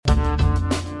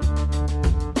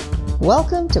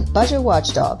Welcome to Budget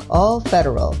Watchdog, all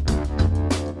federal.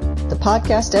 The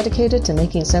podcast dedicated to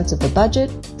making sense of the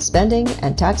budget, spending,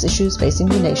 and tax issues facing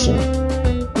the nation.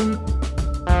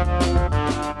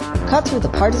 Cut through the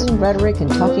partisan rhetoric and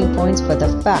talking points for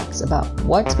the facts about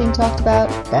what's being talked about,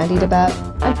 bandied about,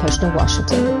 and pushed to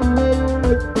Washington.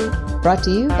 Brought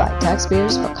to you by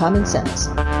Taxpayers for Common Sense.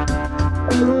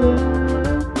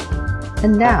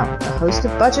 And now, the host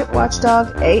of Budget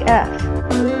Watchdog AF,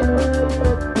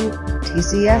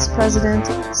 TCS President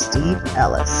Steve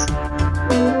Ellis.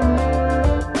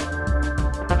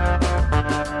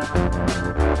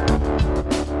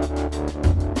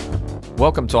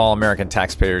 Welcome to all American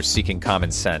taxpayers seeking common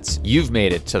sense. You've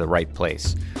made it to the right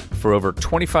place. For over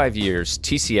 25 years,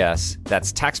 TCS,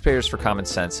 that's Taxpayers for Common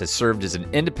Sense, has served as an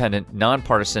independent,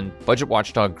 nonpartisan budget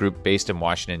watchdog group based in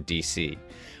Washington, D.C.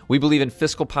 We believe in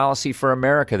fiscal policy for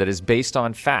America that is based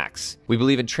on facts. We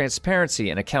believe in transparency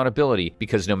and accountability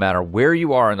because no matter where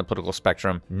you are in the political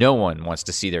spectrum, no one wants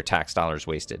to see their tax dollars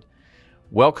wasted.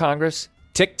 Well, Congress,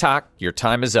 tick-tock, your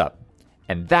time is up.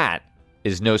 And that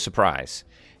is no surprise.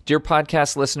 Dear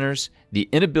podcast listeners, the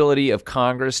inability of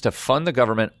Congress to fund the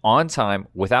government on time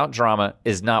without drama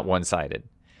is not one-sided.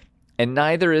 And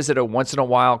neither is it a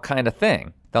once-in-a-while kind of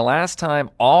thing. The last time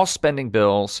all spending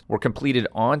bills were completed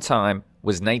on time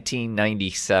was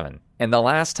 1997. And the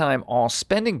last time all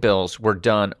spending bills were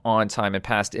done on time and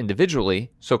passed individually,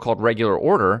 so-called regular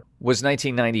order, was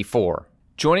 1994.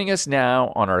 Joining us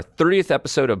now on our 30th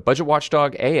episode of Budget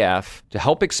Watchdog AF to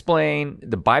help explain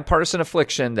the bipartisan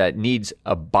affliction that needs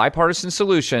a bipartisan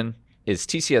solution is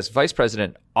TCS Vice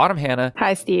President Autumn Hanna.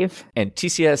 Hi, Steve. And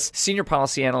TCS Senior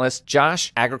Policy Analyst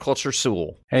Josh Agriculture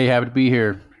Sewell. Hey, happy to be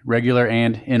here. Regular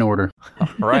and in order.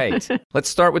 All right. Let's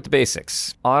start with the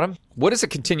basics. Autumn, what is a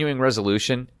continuing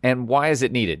resolution and why is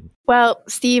it needed? Well,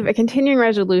 Steve, a continuing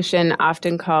resolution,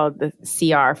 often called the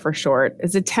CR for short,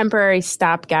 is a temporary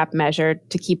stopgap measure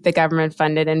to keep the government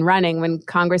funded and running when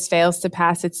Congress fails to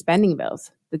pass its spending bills.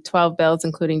 The 12 bills,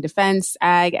 including defense,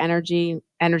 ag, energy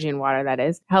and water, that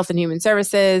is, health and human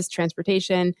services,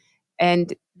 transportation,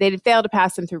 and they fail to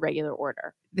pass them through regular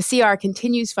order. The CR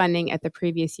continues funding at the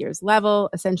previous year's level,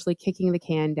 essentially kicking the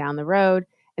can down the road.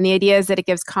 And the idea is that it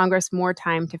gives Congress more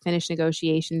time to finish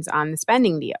negotiations on the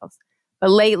spending deals.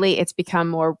 But lately, it's become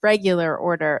more regular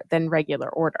order than regular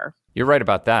order. You're right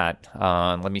about that.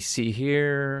 Let me see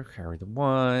here. Carry the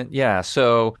one. Yeah,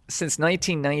 so since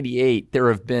 1998, there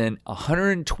have been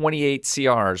 128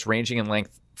 CRs ranging in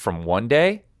length from 1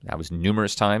 day, that was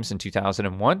numerous times in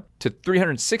 2001, to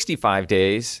 365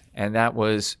 days, and that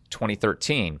was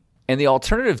 2013. And the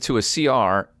alternative to a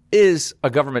CR is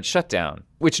a government shutdown,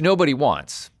 which nobody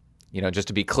wants, just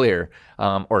to be clear,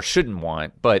 or shouldn't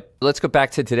want. But let's go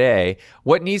back to today.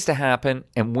 What needs to happen,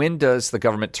 and when does the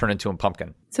government turn into a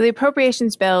pumpkin? So the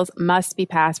appropriations bills must be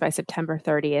passed by September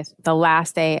 30th, the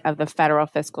last day of the federal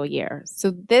fiscal year.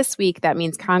 So this week, that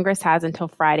means Congress has until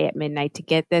Friday at midnight to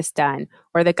get this done,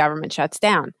 or the government shuts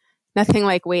down. Nothing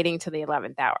like waiting till the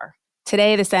 11th hour.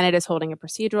 Today, the Senate is holding a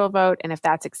procedural vote, and if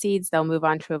that succeeds, they'll move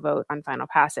on to a vote on final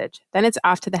passage. Then it's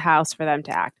off to the House for them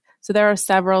to act. So there are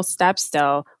several steps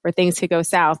still where things could go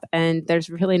south, and there's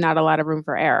really not a lot of room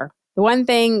for error. The one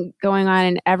thing going on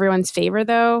in everyone's favor,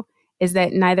 though, is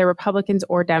that neither Republicans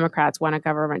or Democrats want a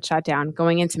government shutdown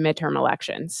going into midterm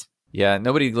elections. Yeah,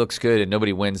 nobody looks good and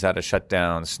nobody wins out of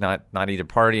shutdowns, not either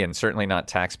party and certainly not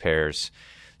taxpayers.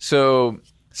 So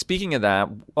speaking of that,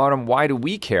 Autumn, why do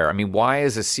we care? I mean,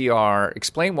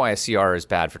 explain why a CR is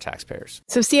bad for taxpayers.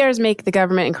 So CRs make the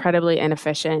government incredibly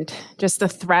inefficient. Just the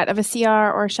threat of a CR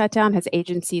or a shutdown has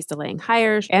agencies delaying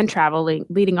hires and travel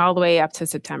leading all the way up to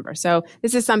September. So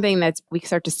this is something that we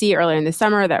start to see earlier in the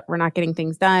summer, that we're not getting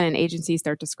things done and agencies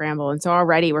start to scramble. And so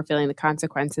already we're feeling the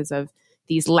consequences of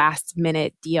these last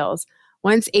minute deals.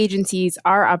 Once agencies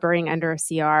are operating under a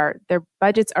CR, their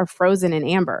budgets are frozen in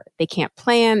amber. They can't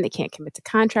plan, they can't commit to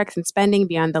contracts and spending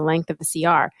beyond the length of the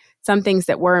CR. Some things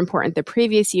that were important the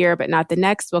previous year, but not the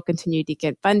next, will continue to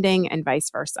get funding and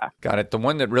vice versa. Got it. The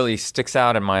one that really sticks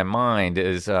out in my mind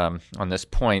is, on this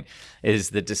point, is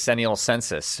the decennial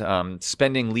census.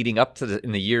 Spending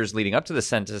in the years leading up to the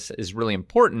census is really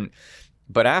important.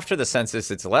 But after the census,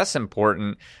 it's less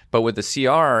important. But with the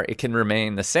CR, it can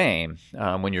remain the same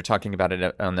when you're talking about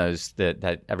it on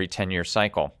that every 10-year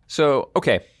cycle. So,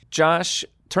 okay, Josh,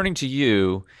 turning to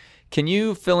you, can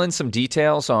you fill in some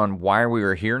details on why we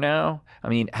are here now? I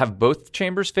mean, have both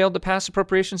chambers failed to pass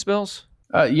appropriations bills?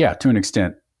 Yeah, to an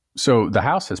extent. So the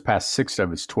House has passed 6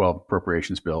 of its 12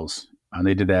 appropriations bills. And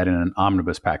they did that in an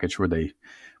omnibus package where they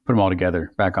put them all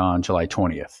together back on July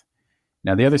 20th.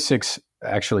 Now, the other 6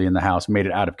 actually in the House made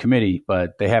it out of committee,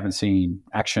 but they haven't seen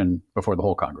action before the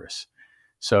whole Congress.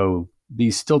 So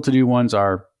these still to do ones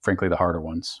are, frankly, the harder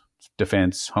ones.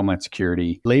 Defense, Homeland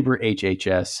Security, Labor,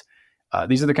 HHS.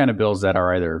 These are the kind of bills that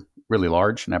are either really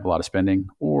large and have a lot of spending,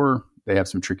 or they have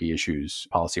some tricky issues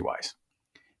policy-wise.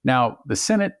 Now, the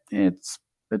Senate, it's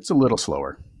a little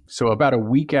slower. So about a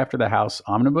week after the House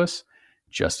omnibus,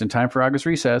 just in time for August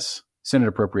recess,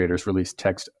 Senate appropriators released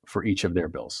text for each of their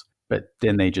bills. But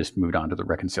then they just moved on to the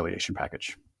reconciliation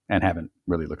package and haven't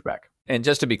really looked back. And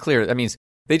just to be clear, that means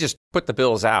they just put the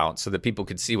bills out so that people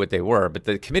could see what they were, but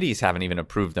the committees haven't even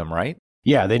approved them, right?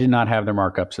 Yeah, they did not have their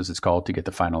markups, as it's called, to get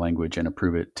the final language and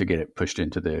approve it to get it pushed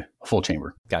into the full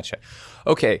chamber. Gotcha.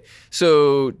 Okay.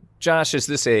 So, Josh, is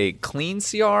this a clean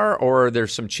CR or are there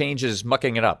some changes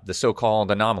mucking it up, the so-called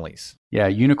anomalies? Yeah,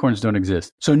 unicorns don't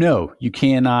exist. So no, you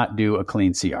cannot do a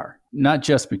clean CR. Not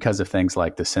just because of things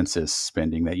like the census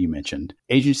spending that you mentioned.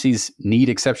 Agencies need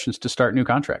exceptions to start new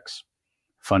contracts.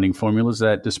 Funding formulas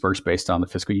that disperse based on the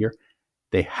fiscal year,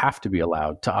 they have to be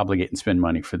allowed to obligate and spend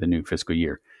money for the new fiscal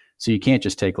year. So you can't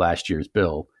just take last year's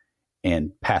bill and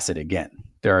pass it again.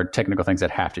 There are technical things that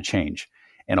have to change.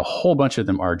 And a whole bunch of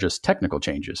them are just technical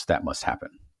changes that must happen.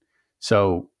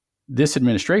 So this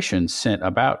administration sent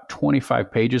about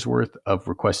 25 pages worth of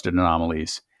requested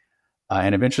anomalies.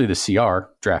 And eventually the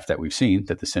CR draft that we've seen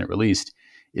that the Senate released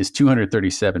is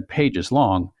 237 pages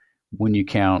long when you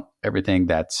count everything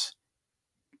that's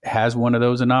has one of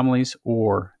those anomalies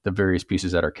or the various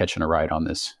pieces that are catching a ride on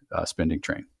this spending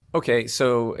train. Okay,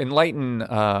 so enlighten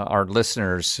our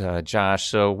listeners, Josh.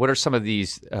 So what are some of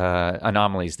these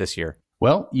anomalies this year?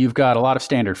 Well, you've got a lot of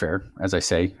standard fare, as I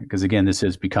say, because again, this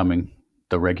is becoming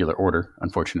the regular order,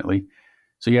 unfortunately.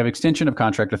 So you have extension of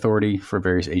contract authority for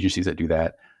various agencies that do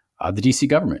that. The DC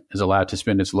government is allowed to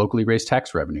spend its locally raised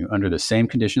tax revenue under the same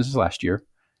conditions as last year.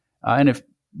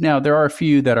 Now there are a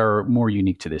few that are more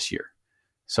unique to this year.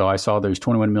 So I saw there's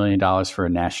 $21 million for a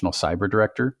national cyber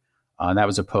director. And that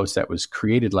was a post that was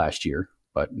created last year,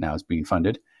 but now is being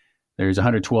funded. There's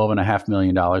 $112.5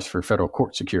 million for federal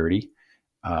court security.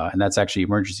 And that's actually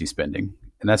emergency spending.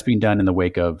 And that's being done in the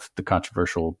wake of the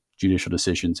controversial judicial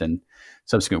decisions and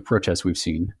subsequent protests we've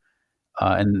seen.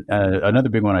 Another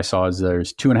big one I saw is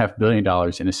there's $2.5 billion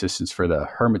in assistance for the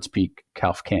Hermit's Peak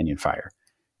Calf Canyon fire.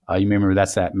 You remember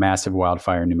that's that massive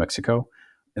wildfire in New Mexico.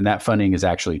 And that funding is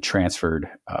actually transferred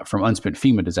from unspent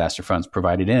FEMA disaster funds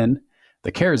provided in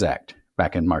the CARES Act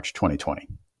back in March 2020.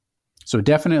 So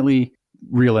definitely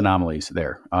real anomalies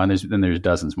there. And there's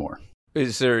dozens more.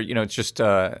 Is there, it's just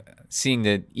seeing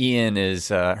that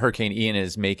Hurricane Ian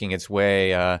is making its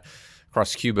way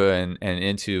across Cuba and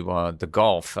into the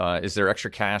Gulf. Is there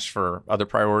extra cash for other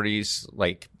priorities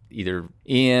like either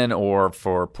Ian or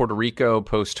for Puerto Rico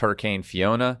post Hurricane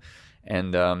Fiona?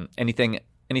 And anything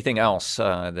else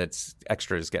that's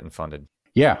extra is getting funded?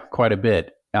 Yeah, quite a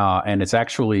bit. And it's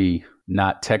actually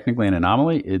not technically an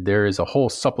anomaly. There is a whole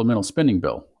supplemental spending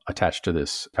bill attached to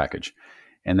this package.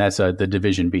 And that's the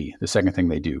Division B, the second thing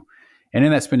they do. And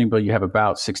in that spending bill, you have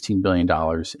about $16 billion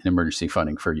in emergency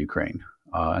funding for Ukraine.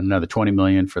 Another $20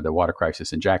 million for the water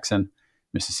crisis in Jackson,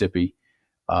 Mississippi.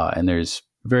 And there's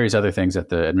various other things that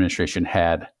the administration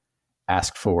had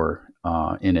asked for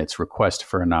in its request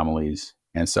for anomalies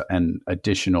and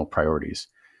additional priorities.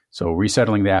 So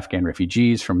resettling the Afghan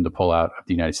refugees from the pullout of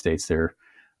the United States there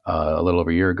a little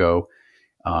over a year ago.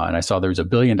 And I saw there was $1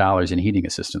 billion in heating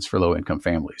assistance for low-income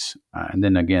families. And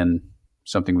then again,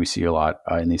 something we see a lot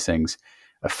in these things,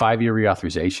 a 5-year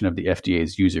reauthorization of the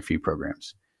FDA's user fee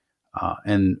programs.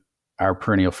 And our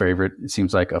perennial favorite, it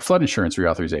seems like a flood insurance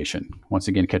reauthorization, once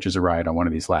again catches a ride on one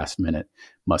of these last-minute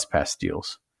must-pass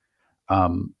deals.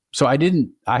 So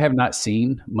I have not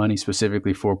seen money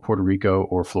specifically for Puerto Rico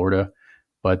or Florida,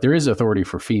 but there is authority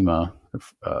for FEMA,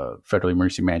 the Federal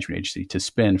Emergency Management Agency, to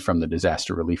spend from the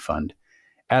Disaster Relief Fund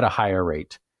at a higher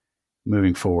rate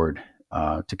moving forward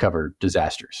to cover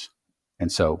disasters.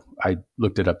 And so I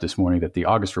looked it up this morning that the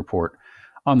August report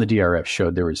on the DRF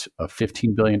showed there was a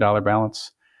 $15 billion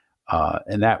balance.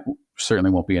 And that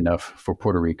certainly won't be enough for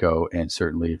Puerto Rico, and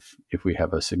certainly if we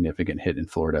have a significant hit in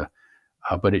Florida,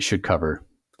 but it should cover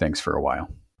things for a while.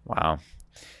 Wow.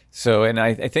 So, and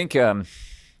I think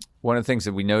one of the things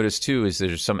that we noticed too is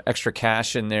there's some extra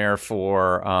cash in there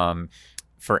for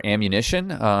ammunition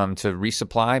to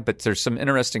resupply, but there's some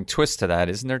interesting twist to that,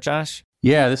 isn't there, Josh?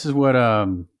 Yeah, this is what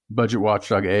budget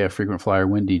watchdog AF frequent flyer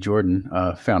Wendy Jordan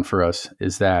found for us,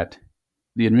 is that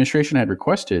the administration had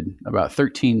requested about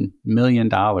 $13 million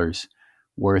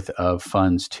worth of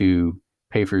funds to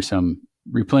pay for some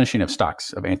replenishing of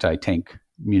stocks of anti-tank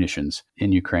munitions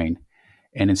in Ukraine.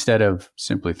 And instead of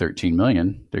simply $13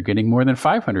 million, they're getting more than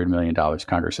 $500 million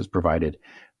Congress has provided.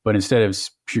 But instead of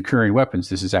procuring weapons,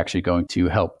 this is actually going to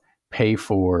help pay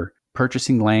for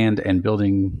purchasing land and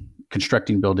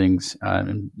constructing buildings,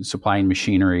 and supplying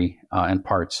machinery and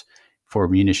parts for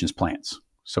munitions plants.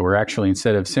 So we're actually,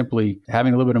 instead of simply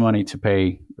having a little bit of money to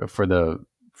pay for the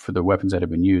weapons that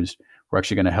have been used, we're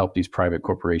actually going to help these private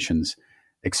corporations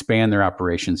expand their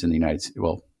operations in the United States.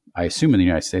 Well, I assume in the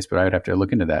United States, but I would have to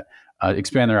look into that.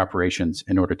 Expand their operations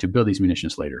in order to build these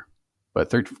munitions later.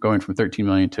 But going from 13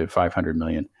 million to 500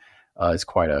 million is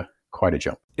quite a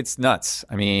jump. It's nuts.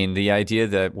 I mean, the idea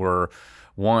that we're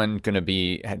going to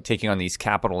be taking on these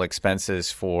capital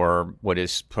expenses for what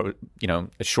is,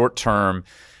 a short-term,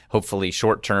 hopefully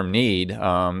short-term need,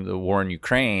 the war in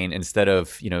Ukraine, instead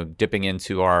of, dipping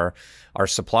into our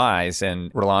supplies and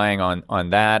relying on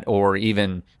that, or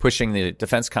even pushing the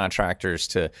defense contractors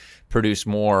to produce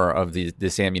more of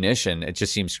this ammunition. It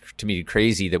just seems to me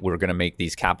crazy that we're going to make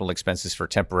these capital expenses for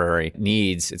temporary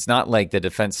needs. It's not like the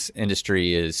defense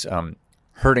industry is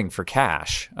hurting for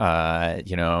cash,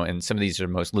 and some of these are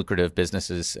the most lucrative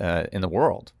businesses in the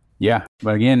world. Yeah.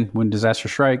 But again, when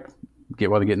disasters strike, get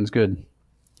while the getting's good.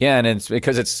 Yeah, and it's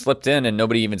because it slipped in and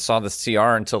nobody even saw the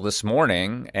CR until this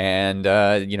morning. And,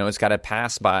 it's got to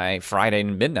pass by Friday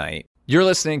midnight. You're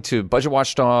listening to Budget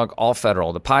Watchdog All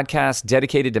Federal, the podcast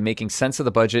dedicated to making sense of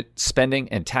the budget, spending,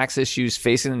 and tax issues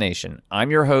facing the nation.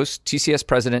 I'm your host, TCS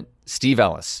President Steve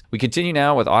Ellis. We continue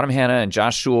now with Autumn Hanna and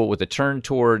Josh Schull with a turn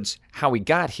towards how we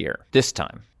got here this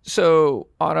time. So,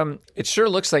 Autumn, it sure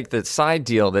looks like the side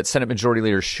deal that Senate Majority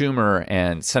Leader Schumer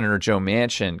and Senator Joe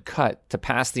Manchin cut to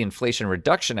pass the Inflation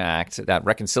Reduction Act, that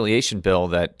reconciliation bill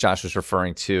that Josh was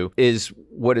referring to, is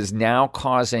what is now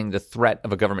causing the threat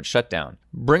of a government shutdown.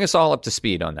 Bring us all up to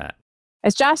speed on that.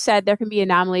 As Josh said, there can be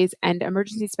anomalies and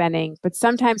emergency spending, but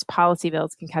sometimes policy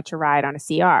bills can catch a ride on a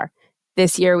CR.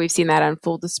 This year, we've seen that on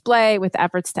full display with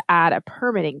efforts to add a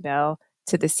permitting bill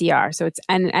to the CR. So it's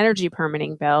an energy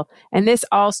permitting bill. And this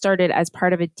all started as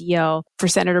part of a deal for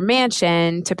Senator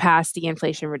Manchin to pass the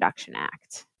Inflation Reduction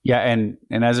Act. Yeah. And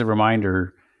as a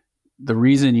reminder, the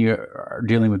reason you are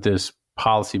dealing with this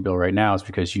policy bill right now is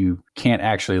because you can't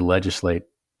actually legislate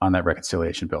on that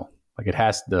reconciliation bill. Like it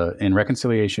has in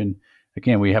reconciliation,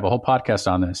 again, we have a whole podcast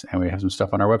on this and we have some stuff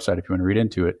on our website if you want to read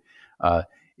into it,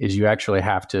 is you actually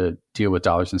have to deal with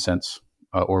dollars and cents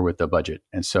or with the budget.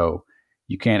 And so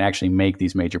you can't actually make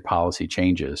these major policy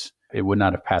changes. It would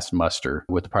not have passed muster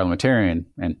with the parliamentarian,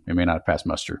 and it may not have passed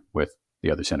muster with the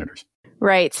other senators.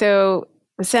 Right. So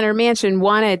Senator Manchin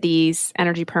wanted these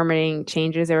energy permitting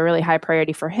changes. They were really high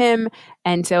priority for him.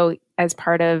 And so as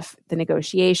part of the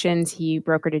negotiations, he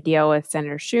brokered a deal with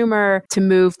Senator Schumer to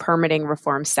move permitting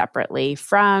reform separately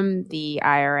from the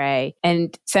IRA.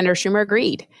 And Senator Schumer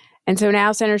agreed. And so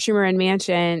now Senator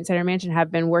Manchin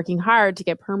have been working hard to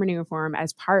get permitting reform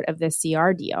as part of this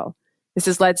CR deal. This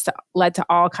has led to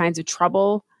all kinds of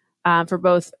trouble for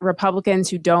both Republicans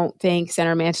who don't think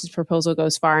Senator Manchin's proposal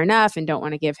goes far enough and don't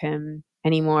want to give him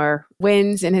any more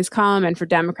wins in his column, and for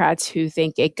Democrats who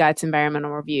think it guts environmental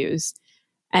reviews.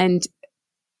 And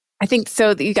I think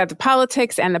so you got the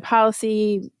politics and the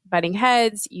policy butting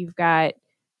heads. You've got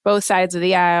both sides of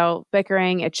the aisle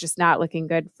bickering. It's just not looking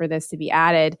good for this to be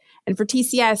added. And for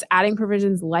TCS, adding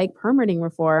provisions like permitting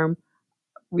reform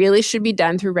really should be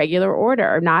done through regular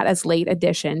order, not as late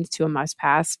additions to a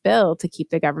must-pass bill to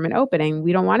keep the government opening.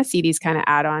 We don't want to see these kind of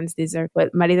add-ons. These are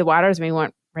what muddy the waters. We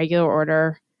want regular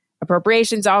order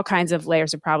appropriations, all kinds of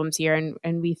layers of problems here.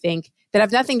 And we think that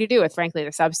have nothing to do with, frankly,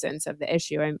 the substance of the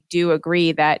issue. I do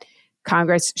agree that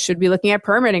Congress should be looking at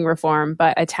permitting reform,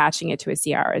 but attaching it to a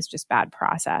CR is just bad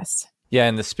process. Yeah,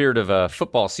 in the spirit of a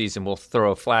football season, we'll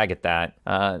throw a flag at that.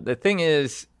 The thing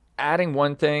is, adding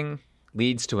one thing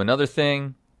leads to another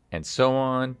thing, and so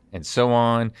on, and so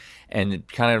on. And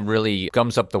it kind of really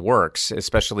gums up the works,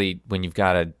 especially when you've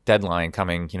got a deadline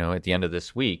coming, at the end of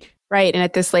this week. Right. And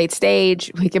at this late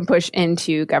stage, we can push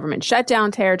into government shutdown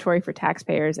territory for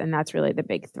taxpayers. And that's really the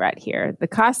big threat here. The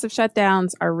costs of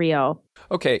shutdowns are real.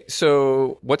 Okay.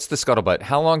 So what's the scuttlebutt?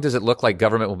 How long does it look like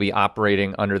government will be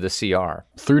operating under the CR?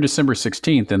 Through December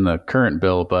 16th in the current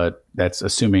bill, but that's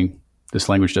assuming this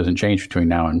language doesn't change between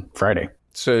now and Friday.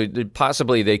 So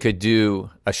possibly they could do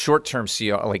a short-term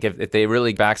CR, like if they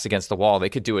really backs against the wall, they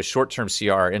could do a short-term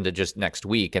CR into just next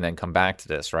week and then come back to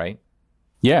this, right?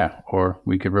 Yeah, or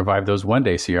we could revive those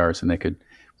one-day CRs and they could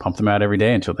pump them out every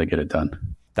day until they get it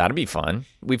done. That'd be fun.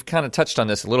 We've kind of touched on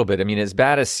this a little bit. I mean, as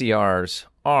bad as CRs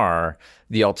are,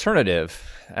 the alternative,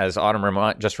 as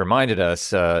Autumn just reminded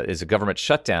us, is a government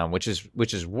shutdown, which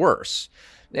is worse.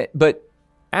 But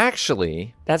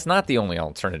actually, that's not the only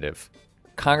alternative.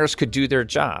 Congress could do their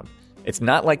job. It's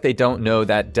not like they don't know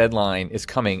that deadline is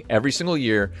coming every single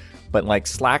year, but like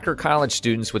slacker college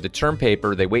students with the term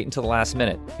paper, they wait until the last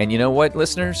minute. And you know what,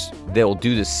 listeners? They'll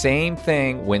do the same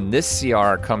thing when this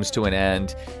CR comes to an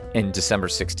end in December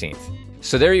 16th.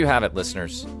 So there you have it,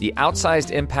 listeners. The outsized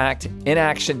impact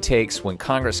inaction takes when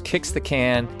Congress kicks the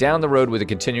can down the road with a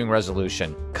continuing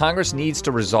resolution. Congress needs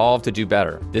to resolve to do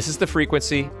better. This is The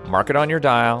Frequency. Mark it on your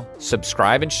dial,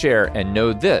 subscribe and share, and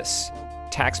know this: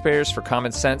 Taxpayers for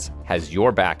Common Sense has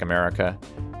your back, America.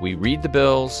 We read the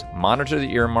bills, monitor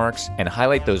the earmarks, and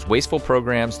highlight those wasteful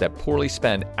programs that poorly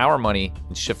spend our money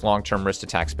and shift long-term risk to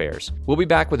taxpayers. We'll be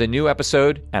back with a new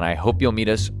episode, and I hope you'll meet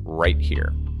us right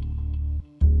here.